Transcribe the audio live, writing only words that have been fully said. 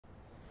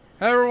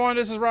Hey everyone,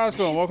 this is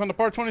Roscoe, and welcome to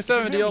part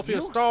 27 DLP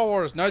of Star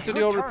Wars, Knights of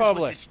the Old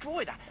Republic.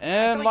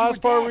 And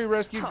last part we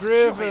rescued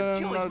Griff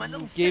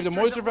and gave the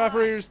moisture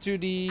evaporators to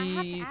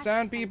the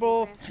Sand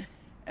People,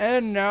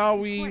 and now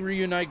we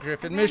reunite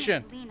Griff and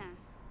Mission.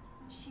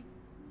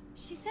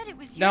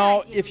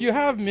 Now, if you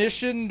have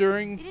Mission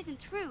during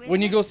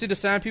when you go see the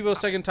Sand People a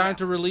second time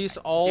to release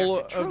all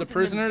of the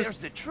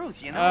prisoners,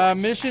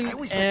 Mission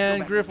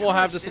and Griff will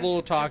have this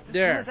little talk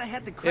there.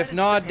 If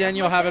not, then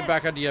you'll have it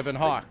back at the Ebon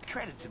Hawk.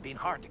 Credits have been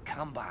hard to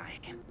come by.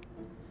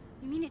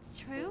 You mean it's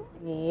true?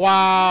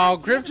 Wow,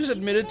 Griff just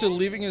admitted to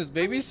leaving his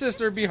baby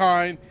sister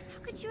behind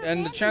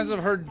and the chance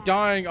of her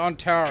dying on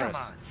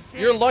Taris.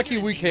 You're lucky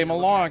we came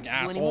along,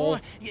 asshole.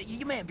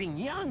 You may have been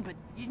young, but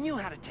you knew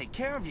how to take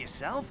care of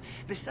yourself.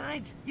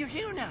 Besides, you're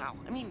here now.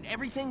 I mean,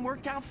 everything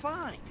worked out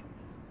fine.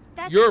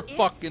 You're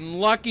fucking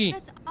lucky.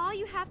 That's all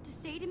you have to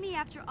say to me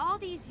after all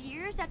these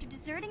years, after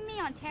deserting me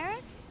on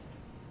Taris?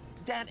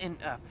 That and,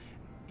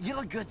 you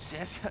look good,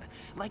 sis.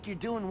 Like you're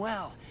doing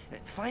well.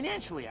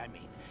 Financially, I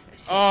mean.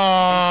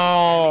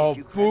 Oh,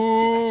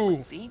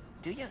 boo.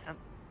 Do you?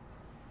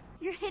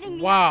 You're hitting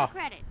me wow. with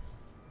credits.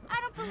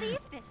 I don't believe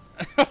this.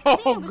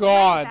 Oh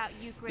God,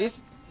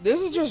 this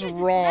is just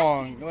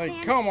wrong.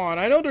 Like, come on.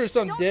 I know there's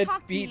some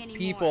deadbeat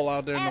people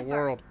out there in the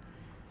world,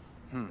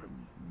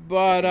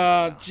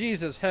 but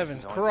Jesus,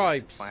 heavens,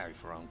 cripes. Fiery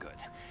for own good.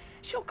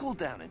 She'll cool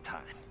down in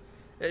time.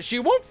 She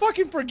won't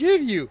fucking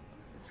forgive you.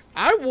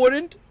 I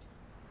wouldn't.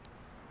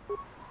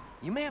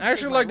 You may have I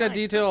actually like that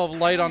detail of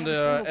light on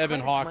the Ebon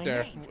Hawk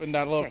there, in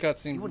that little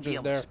cutscene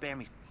just there.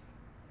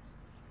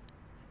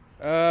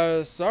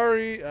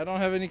 Sorry, I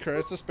don't have any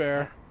credits to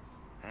spare.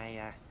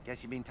 I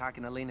guess you've been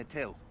talking to Lena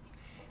too.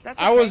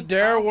 I was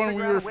there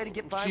when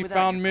she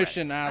found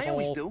Mission, asshole. I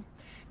always do.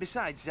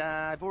 Besides,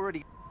 I've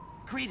already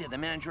Krita, the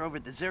manager over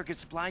at the Zerka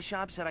supply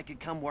shop, said I could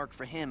come work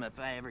for him if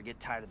I ever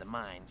get tired of the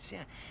mines.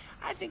 Yeah,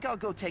 I think I'll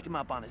go take him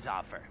up on his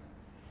offer.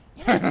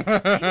 You know,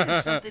 maybe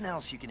there's something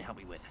else you can help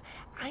me with.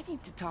 I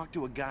need to talk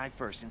to a guy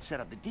first and set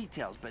up the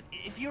details, but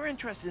if you're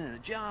interested in a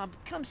job,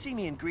 come see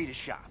me in Greta's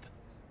shop.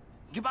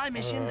 Goodbye,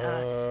 Mission.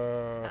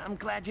 I'm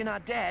glad you're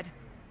not dead.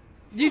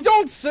 You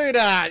don't say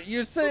that.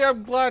 You say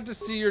I'm glad to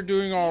see you're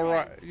doing all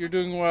right. You're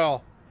doing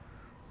well.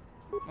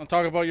 I'll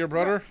talk about your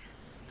brother.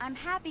 I'm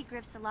happy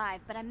Griff's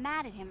alive, but I'm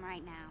mad at him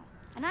right now.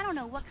 And I don't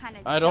know what kind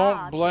of I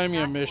don't blame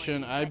you,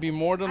 Mission. I'd be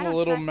more than a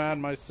little mad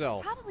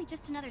myself. Probably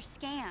just another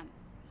scam.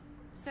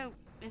 So,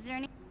 is there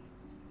any...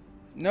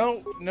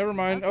 No, never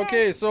mind.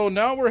 Okay, so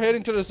now we're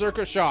heading to the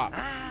Zerka shop.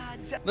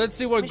 Let's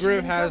see what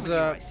Griff has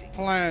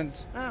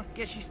planned. Oh,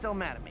 guess she's still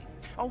mad at me.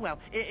 Oh well,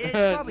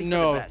 it's probably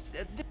no, for the best.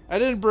 I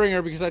didn't bring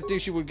her because I think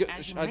she would.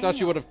 I thought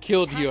she would have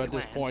killed you at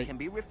this point. Can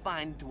be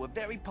refined to a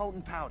very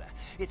potent powder.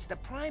 It's the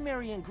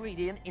primary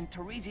ingredient in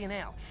Tarisian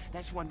ale.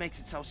 That's what makes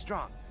it so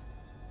strong.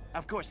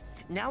 Of course,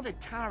 now that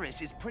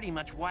Taris is pretty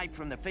much wiped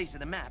from the face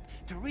of the map,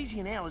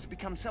 Tarisian ale has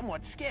become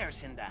somewhat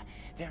scarce and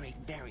very,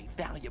 very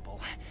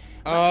valuable.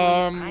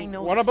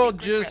 What about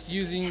just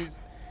using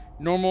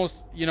normal,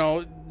 you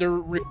know, the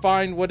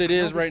refined what it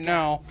is right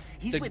now,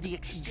 the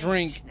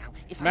drink,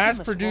 mass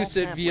produce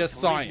it via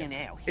science.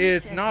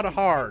 It's not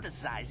hard.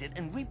 Synthesize it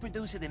and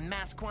reproduce it in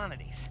mass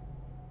quantities.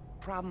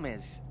 Problem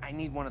is, I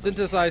need one of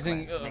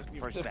synthesizing.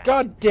 Those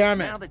God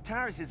damn it! Now that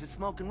Taris is a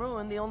smoking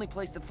ruin, the only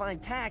place to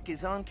find tack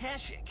is on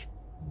Kashyyyk.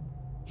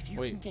 If you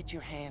can get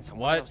your hands on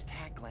one of those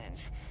tack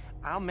glands,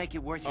 I'll make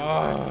it worth your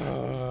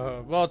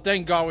while. Well,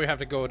 thank God we have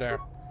to go there.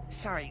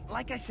 Sorry,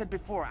 like I said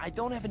before, I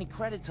don't have any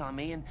credits on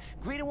me, and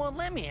Greta won't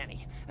lend me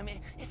any. I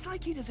mean, it's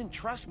like he doesn't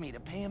trust me to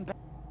pay him back.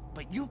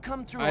 But you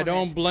come through. I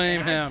don't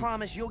blame him. I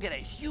promise you'll get a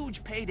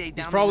huge payday down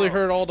the road. He's probably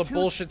heard all the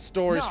bullshit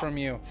stories from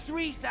you.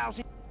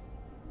 3,000.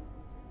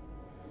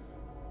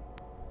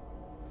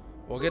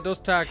 We'll get those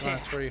tack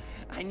lines for you.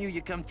 I knew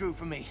you'd come through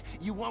for me.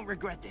 You won't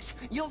regret this.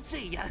 You'll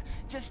see.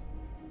 Just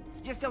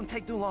don't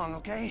take too long,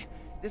 okay?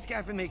 This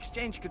guy from the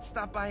exchange could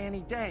stop by any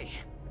day.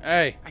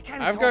 Hey,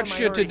 I've got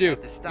shit to do.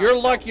 You're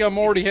lucky I'm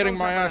already hitting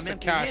my ass at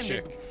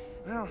Kashyyyk.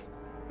 Well,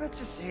 let's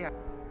just say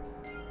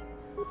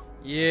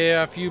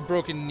yeah, a few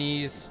broken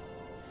knees,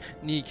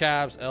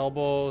 kneecaps,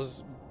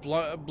 elbows,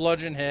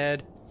 bludgeon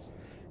head.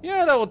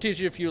 Yeah, that will teach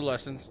you a few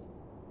lessons.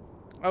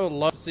 I would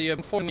love to see you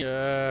before.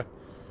 Yeah,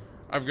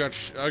 I got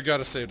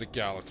to save the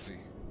galaxy.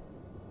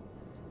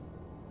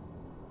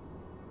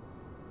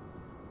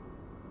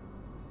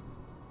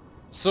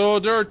 So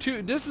there are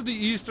two. This is the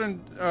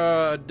eastern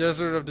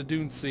desert of the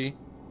Dune Sea.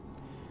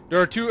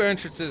 There are two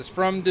entrances.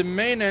 From the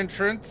main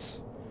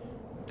entrance,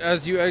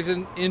 as you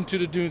exit into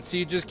the Dune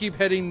Sea, just keep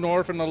heading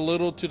north and a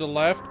little to the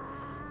left,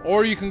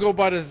 or you can go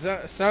by the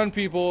Sand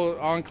People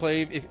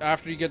Enclave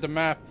after you get the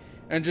map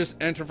and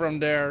just enter from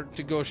there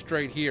to go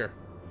straight here.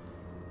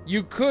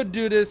 You could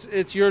do this.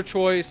 It's your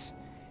choice.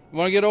 You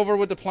want to get over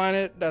with the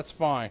planet? That's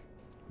fine.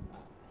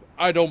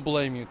 I don't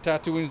blame you.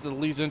 Tatooine is the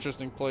least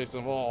interesting place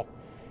of all.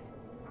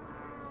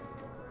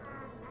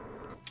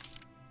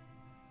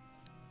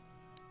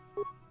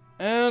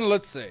 And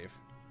let's save.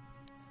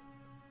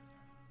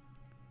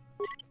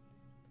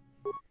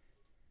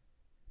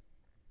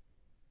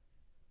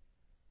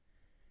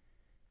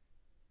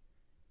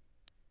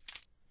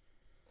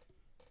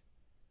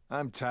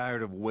 I'm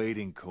tired of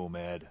waiting,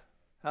 Comad.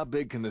 How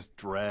big can this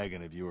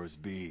dragon of yours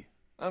be?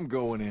 I'm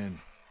going in.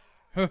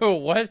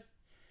 What?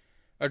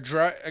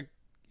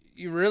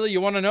 You really?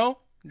 You want to know?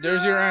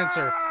 There's your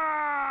answer.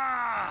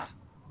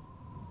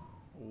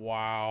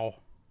 Wow.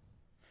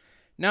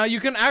 Now you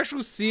can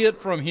actually see it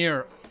from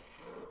here.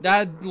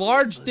 That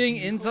large thing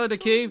inside the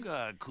cave,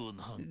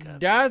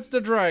 that's the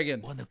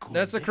dragon.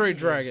 That's the great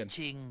dragon.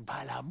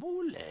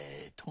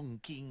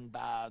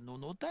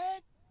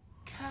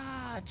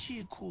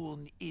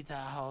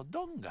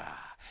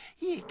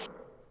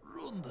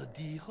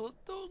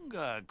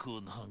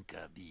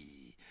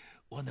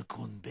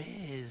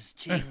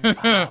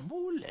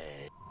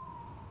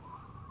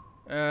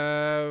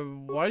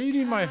 Why do you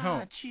need my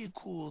help?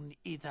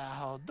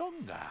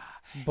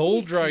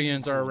 Bull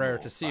dragons are rare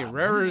to see.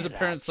 Rarer is the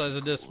parent size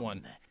of this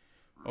one.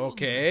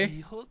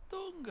 Okay.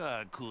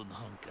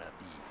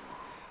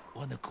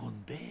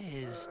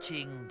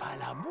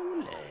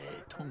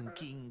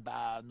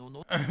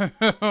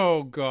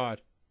 Oh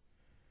God.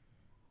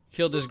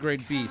 Kill this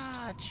great beast.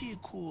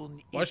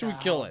 Why should we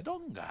kill it?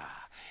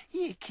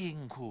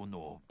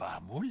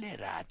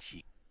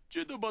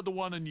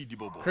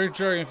 Great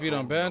dragon feed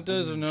on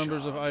bantas. The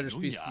numbers of either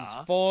species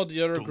fall.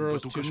 The other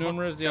grows too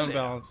numerous. The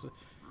unbalance.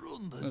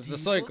 That's the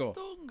cycle.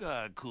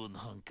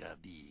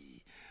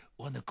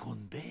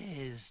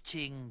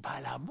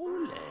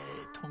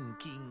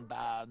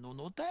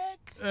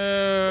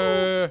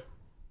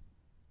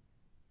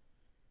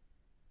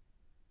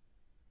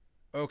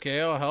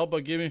 Okay, I'll help,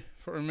 but give me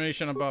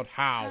information about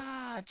how.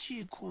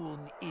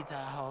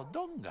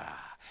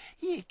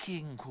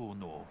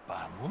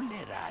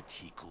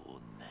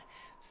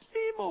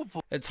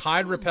 Its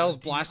hide repels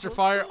blaster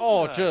fire?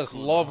 Oh, just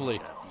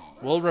lovely.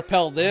 Will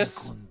repel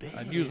this?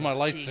 I'd use my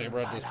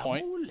lightsaber at this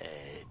point.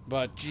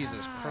 But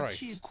Jesus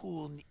Christ.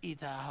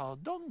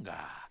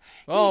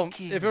 Well,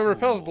 if it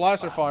repels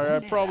blaster fire, I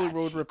probably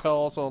would repel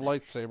also a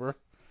lightsaber.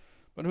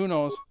 But who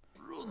knows?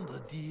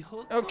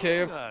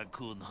 Okay.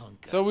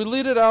 So we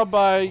lead it out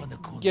by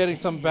getting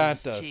some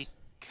bantas.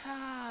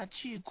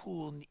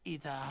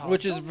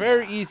 Which is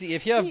very easy.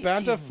 If you have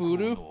banta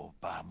fudu,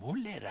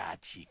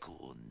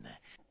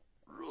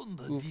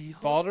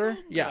 fodder?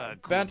 Yeah,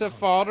 banta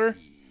fodder.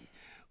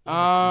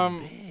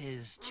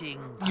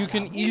 You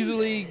can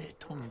easily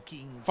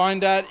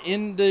find that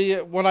in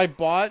the what I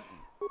bought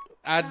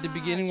at the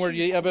beginning where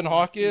the Ebon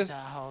Hawk is,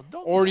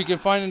 or you can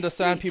find it in the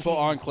Sand People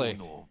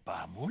Enclave.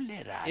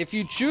 If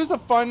you choose to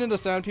find it in the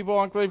Sand People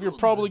Enclave, you're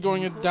probably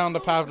going down the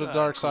path of the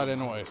dark side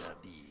anyways.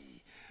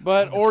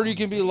 But, or you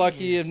can be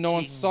lucky if no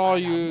one saw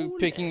you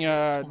picking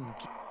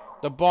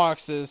the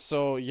boxes,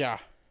 so yeah.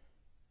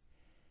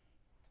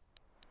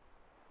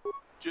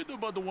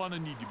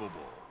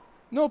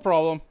 No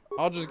problem.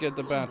 I'll just get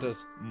the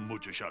bantas.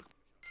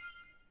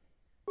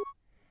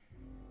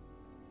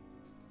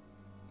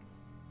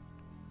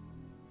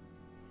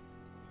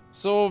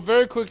 So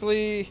very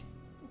quickly,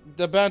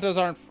 the bantas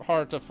aren't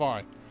hard to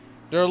find.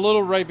 They're a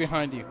little right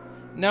behind you.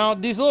 Now,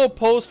 these little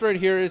posts right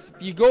here is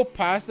if you go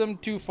past them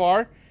too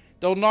far,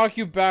 they'll knock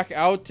you back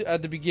out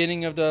at the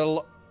beginning of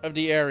the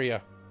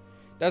area.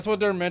 That's what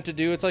they're meant to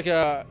do. It's like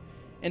a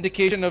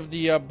indication of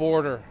the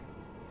border.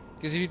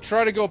 Because if you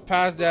try to go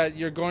past that,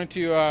 you're going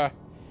to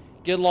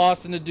get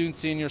lost in the dune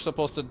scene. You're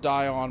supposed to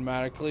die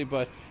automatically,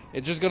 but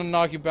it's just going to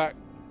knock you back.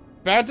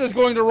 Banta's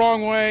going the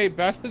wrong way.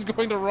 Banta's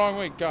going the wrong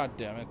way. God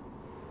damn it.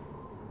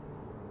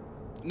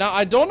 Now,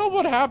 I don't know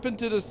what happened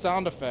to the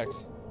sound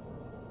effects.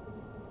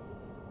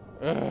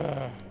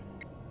 Ugh.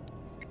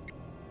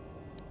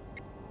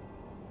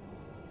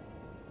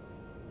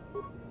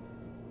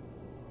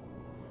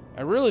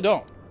 I really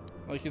don't.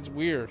 Like, it's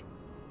weird.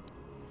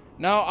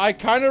 Now, I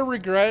kind of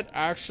regret,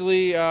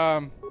 actually,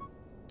 I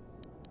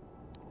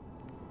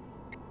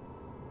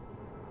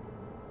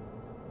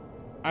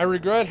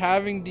regret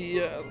having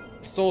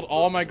sold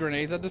all my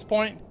grenades at this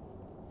point.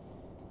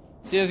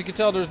 See, as you can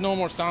tell, there's no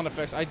more sound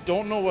effects. I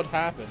don't know what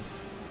happened.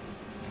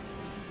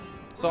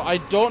 So, I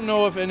don't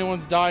know if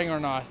anyone's dying or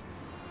not.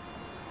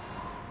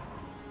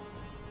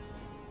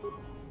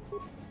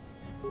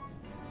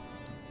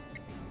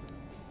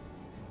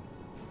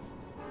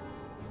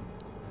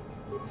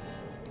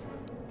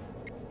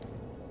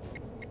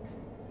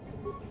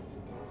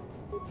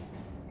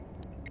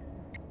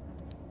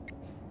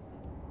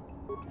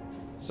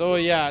 So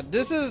yeah,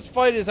 this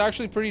fight is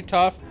actually pretty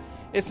tough.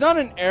 It's not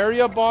an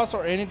area boss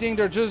or anything.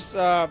 They're just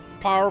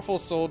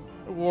powerful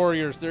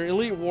warriors. They're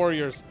elite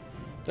warriors.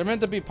 They're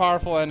meant to be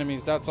powerful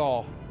enemies. That's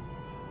all.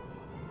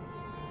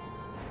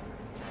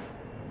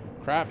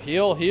 Crap!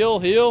 Heal! Heal!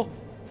 Heal!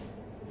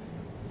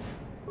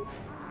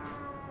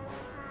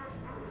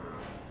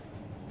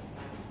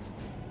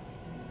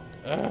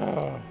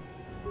 Ugh.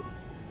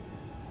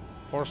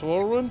 Force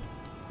Whirlwind?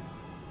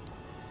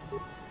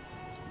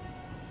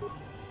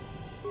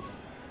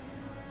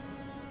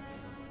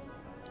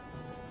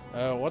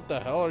 What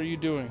the hell are you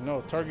doing? No,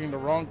 targeting the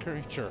wrong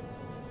creature.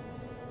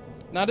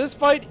 Now, this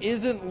fight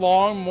isn't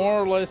long, more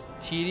or less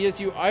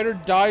tedious. You either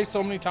die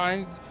so many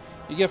times,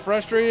 you get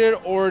frustrated,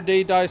 or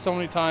they die so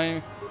many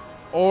times,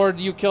 Or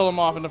do you kill him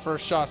off in the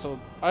first shot? So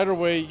either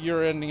way,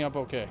 you're ending up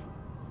okay.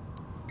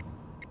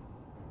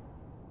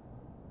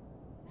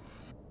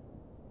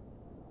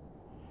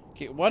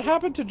 Okay, what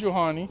happened to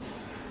Juhani?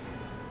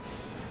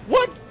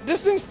 What?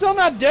 This thing's still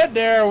not dead.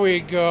 There we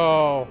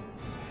go.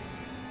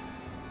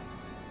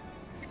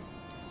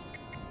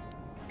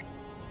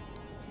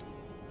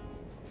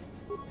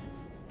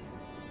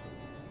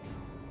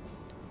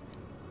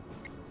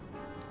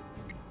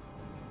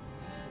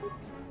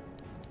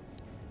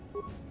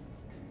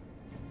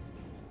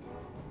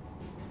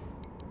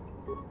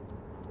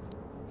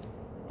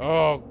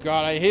 Oh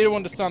god, I hate it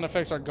when the sound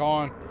effects are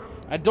gone.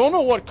 I don't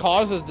know what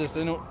causes this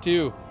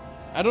too.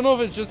 I don't know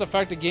if it's just the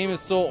fact the game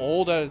is so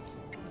old that it's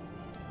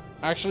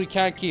actually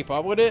can't keep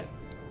up with it.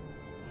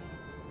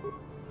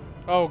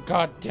 Oh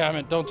god damn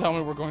it, don't tell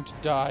me we're going to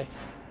die.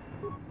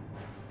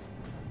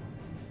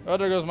 Oh,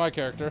 there goes my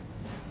character.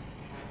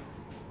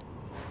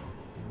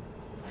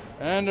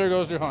 And there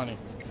goes Juhani.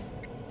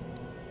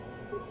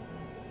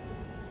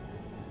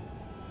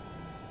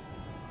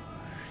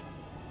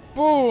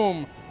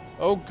 Boom!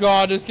 Oh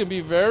god, this can be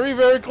very,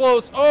 very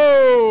close.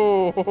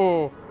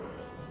 Oh!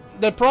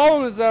 The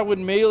problem is that with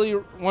melee,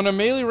 when a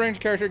melee range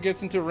character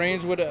gets into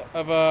range with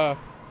of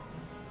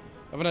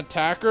an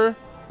attacker,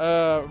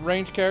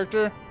 range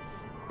character,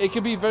 it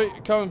can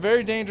become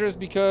very dangerous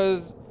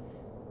because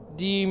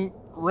the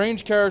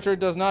range character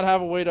does not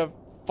have a way to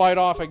fight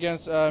off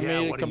against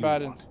melee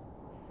combatants.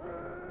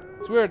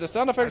 It's weird. The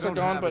sound effects are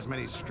gone, but as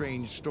many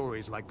strange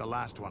stories like the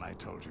last one I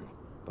told you,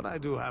 but I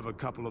do have a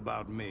couple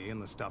about me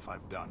and the stuff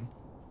I've done.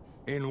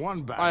 In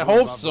one battle, I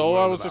hope above so. the I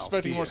world was of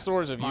expecting more Althea,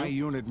 stories of you. My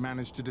unit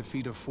managed to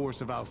defeat a force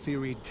of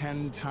Altheri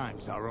 10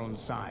 times our own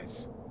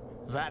size.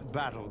 That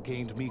battle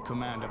gained me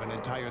command of an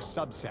entire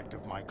subsect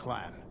of my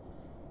clan.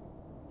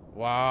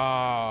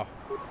 wow.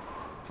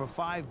 For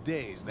 5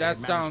 days, they That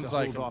had managed sounds to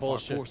like hold off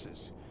bullshit. our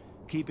forces,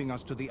 keeping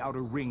us to the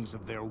outer rings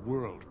of their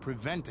world,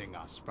 preventing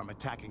us from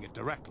attacking it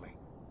directly.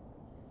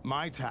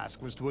 My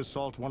task was to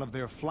assault one of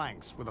their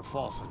flanks with a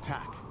false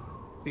attack.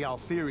 The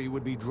Altheri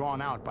would be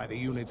drawn out by the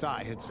units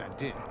I had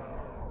sent in.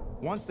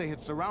 Once they had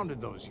surrounded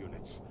those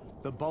units,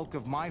 the bulk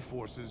of my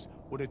forces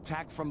would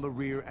attack from the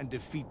rear and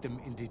defeat them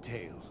in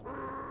detail.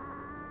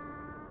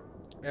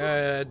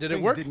 Did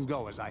it work? Things didn't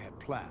go as I had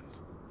planned.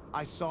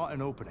 I saw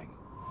an opening,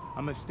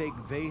 a mistake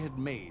they had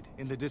made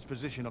in the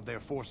disposition of their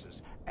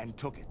forces, and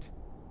took it.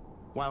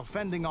 While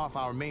fending off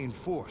our main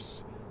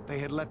force, they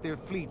had let their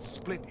fleet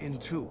split in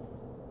two.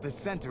 The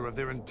center of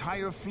their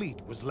entire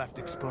fleet was left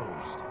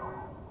exposed.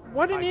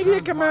 What an I idiot,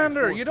 turned my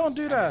Commander! You forces don't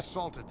do and that.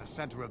 assaulted the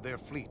center of their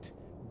fleet,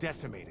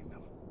 decimating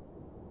them.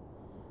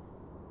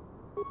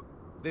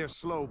 Their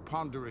slow,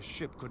 ponderous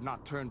ship could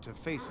not turn to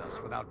face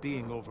us without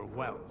being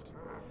overwhelmed.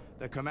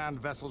 The command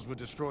vessels were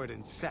destroyed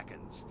in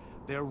seconds.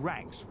 Their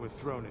ranks were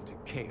thrown into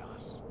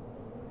chaos.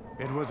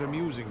 It was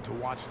amusing to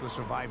watch the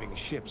surviving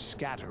ships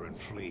scatter and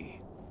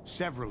flee.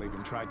 Several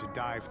even tried to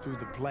dive through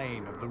the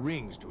plane of the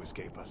rings to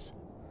escape us.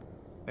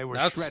 They were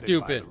That's shredded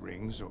stupid. by the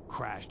rings, or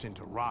crashed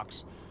into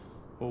rocks,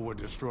 or were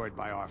destroyed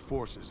by our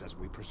forces as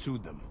we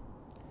pursued them.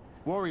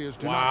 Warriors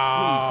do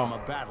not flee from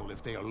a battle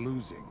if they are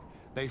losing.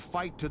 They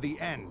fight to the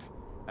end,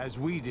 as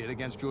we did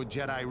against your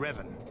Jedi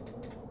Revan.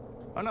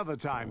 Another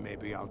time,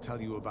 maybe, I'll tell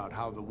you about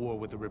how the war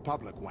with the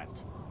Republic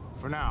went.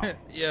 For now,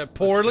 Yeah, let's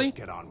poorly. just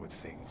get on with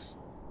things.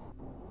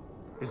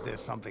 Is there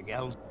something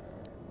else?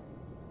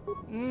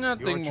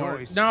 Nothing Your more.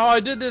 choice. No, I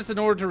did this in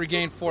order to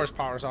regain force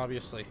powers,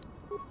 obviously.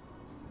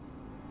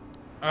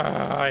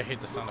 I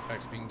hate the sound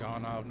effects being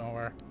gone out of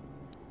nowhere.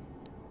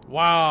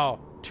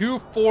 Wow. 2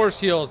 force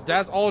heals.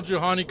 That's all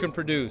Juhani can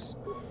produce.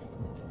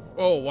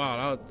 Oh,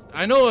 wow.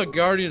 I know a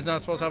Guardian's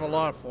not supposed to have a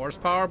lot of force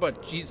power,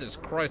 but Jesus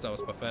Christ, that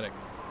was pathetic.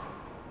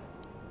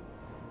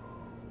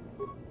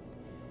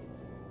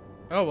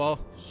 Oh,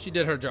 well. She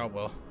did her job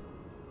well.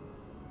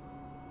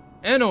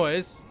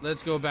 Anyways,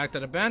 let's go back to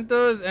the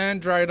Bantas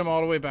and drag them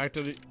all the way back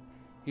to the...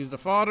 Use the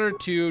fodder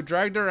to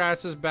drag their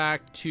asses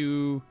back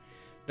to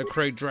the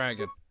Krayt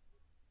Dragon.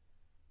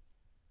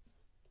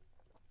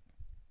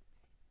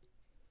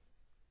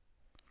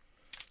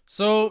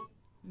 So,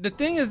 the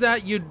thing is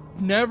that you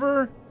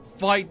never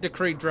fight the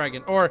Krayt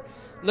Dragon. Or,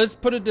 let's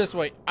put it this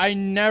way. I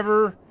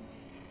never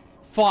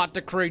fought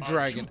the Krayt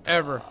Dragon,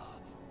 ever.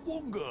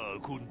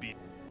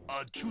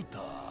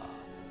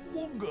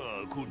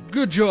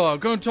 Good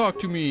job, come talk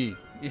to me.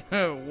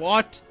 Yeah,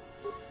 what?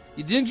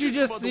 Didn't you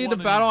just see the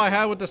battle I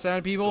had with the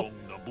Sand People?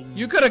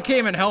 You could have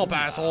came and helped,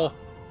 asshole.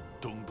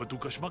 Don't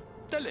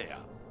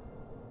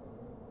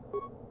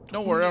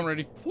worry, I'm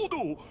ready.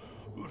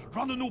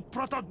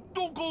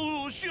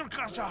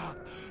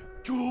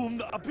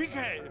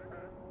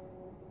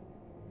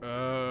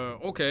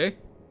 Okay.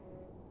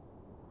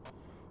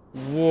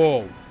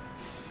 Whoa.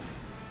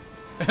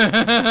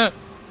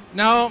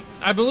 Now,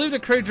 I believe the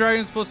Krayt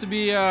Dragon is supposed to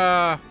be,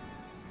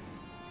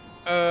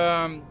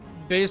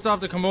 based off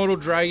the Komodo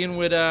Dragon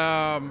with,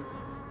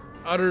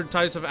 other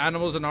types of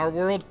animals in our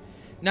world.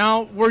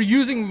 Now, we're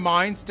using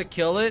mines to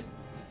kill it.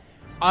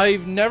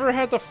 I've never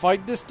had to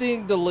fight this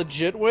thing the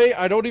legit way.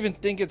 I don't even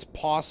think it's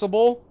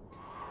possible.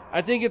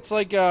 I think it's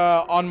like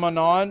on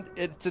Manon.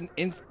 It's an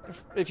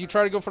if you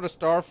try to go for the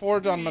Star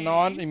Forge on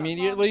Manon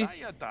immediately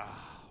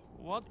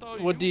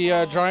with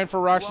the giant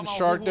Phyrexian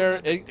shark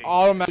there, it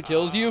automatically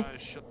kills you.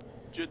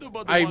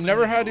 I've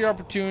never had the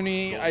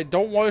opportunity. I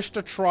don't wish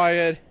to try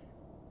it.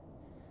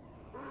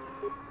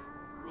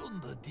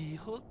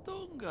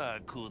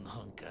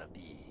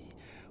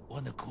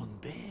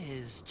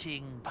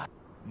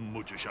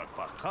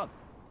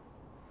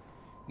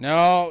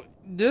 Now,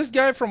 this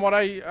guy, from what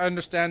I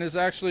understand, is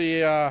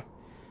actually a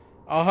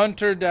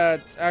hunter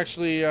that's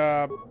actually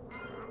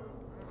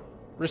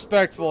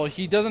respectful.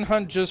 He doesn't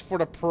hunt just for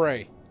the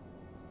prey.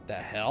 The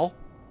hell?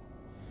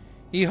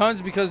 He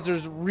hunts because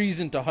there's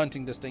reason to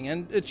hunting this thing,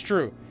 and it's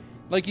true.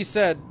 Like you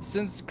said,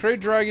 since krayt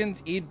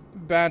dragons eat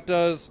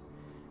bantas,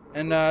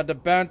 and the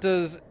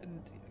bantas,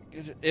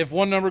 if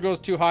one number goes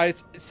too high,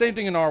 it's the same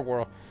thing in our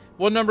world.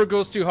 One number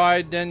goes too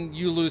high, then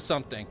you lose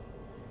something.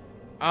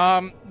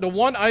 The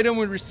one item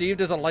we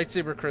received is a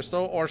lightsaber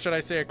crystal, or should I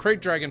say a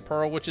krayt dragon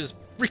pearl, which is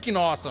freaking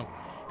awesome.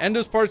 And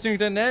this part's near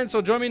to an end,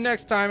 so join me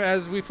next time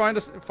as we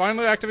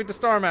finally activate the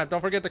star map.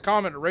 Don't forget to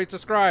comment, rate,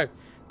 subscribe.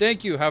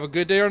 Thank you. Have a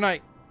good day or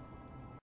night.